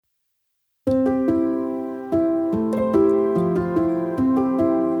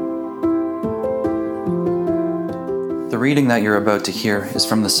reading that you're about to hear is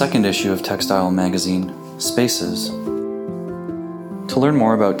from the second issue of Textile magazine, Spaces. To learn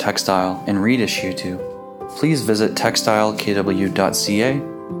more about Textile and read issue 2, please visit textilekw.ca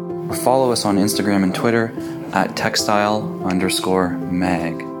or follow us on Instagram and Twitter at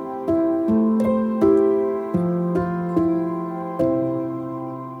textile_mag.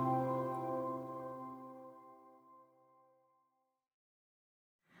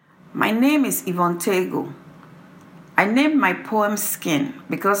 My name is Yvonne Tagoe. I named my poem Skin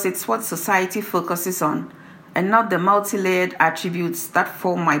because it's what society focuses on and not the multi-layered attributes that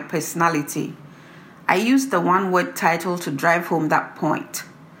form my personality. I use the one-word title to drive home that point.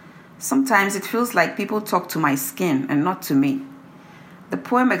 Sometimes it feels like people talk to my skin and not to me. The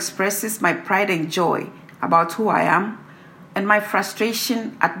poem expresses my pride and joy about who I am and my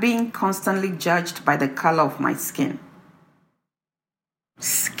frustration at being constantly judged by the color of my skin.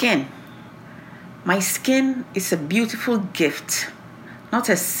 Skin. My skin is a beautiful gift, not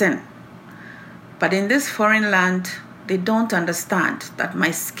a sin. But in this foreign land, they don't understand that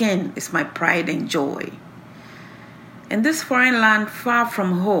my skin is my pride and joy. In this foreign land far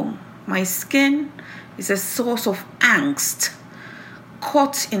from home, my skin is a source of angst,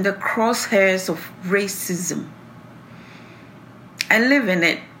 caught in the crosshairs of racism. I live in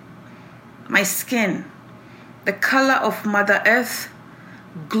it. My skin, the color of Mother Earth,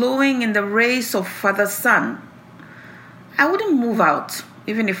 glowing in the rays of Father Sun. I wouldn't move out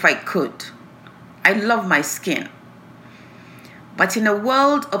even if I could. I love my skin. But in a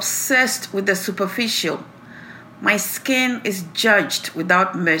world obsessed with the superficial, my skin is judged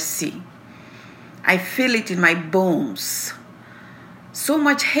without mercy. I feel it in my bones. So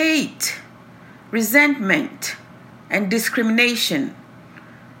much hate, resentment, and discrimination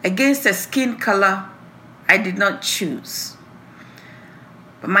against a skin color I did not choose.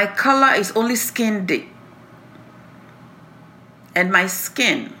 But my color is only skin deep. And my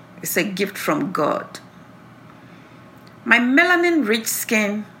skin is a gift from God. My melanin-rich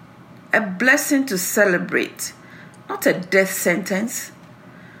skin, a blessing to celebrate, not a death sentence.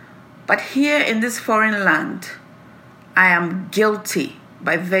 But here in this foreign land, I am guilty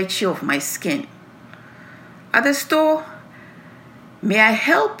by virtue of my skin. At the store, "May I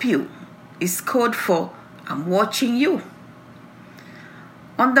help you?" is code for "I'm watching you."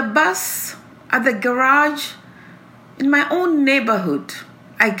 On the bus, at the garage, in my own neighborhood,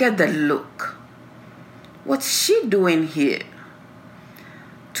 I get the look. What's she doing here?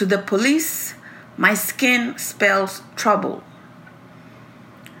 To the police, my skin spells trouble.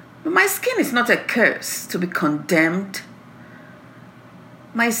 But my skin is not a curse to be condemned.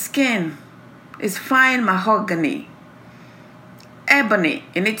 My skin is fine mahogany, ebony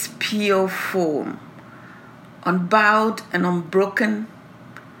in its pure form, unbowed and unbroken.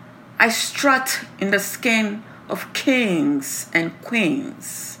 I strut in the skin of kings and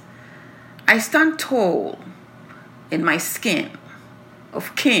queens. I stand tall in my skin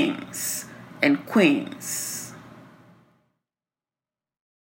of kings and queens.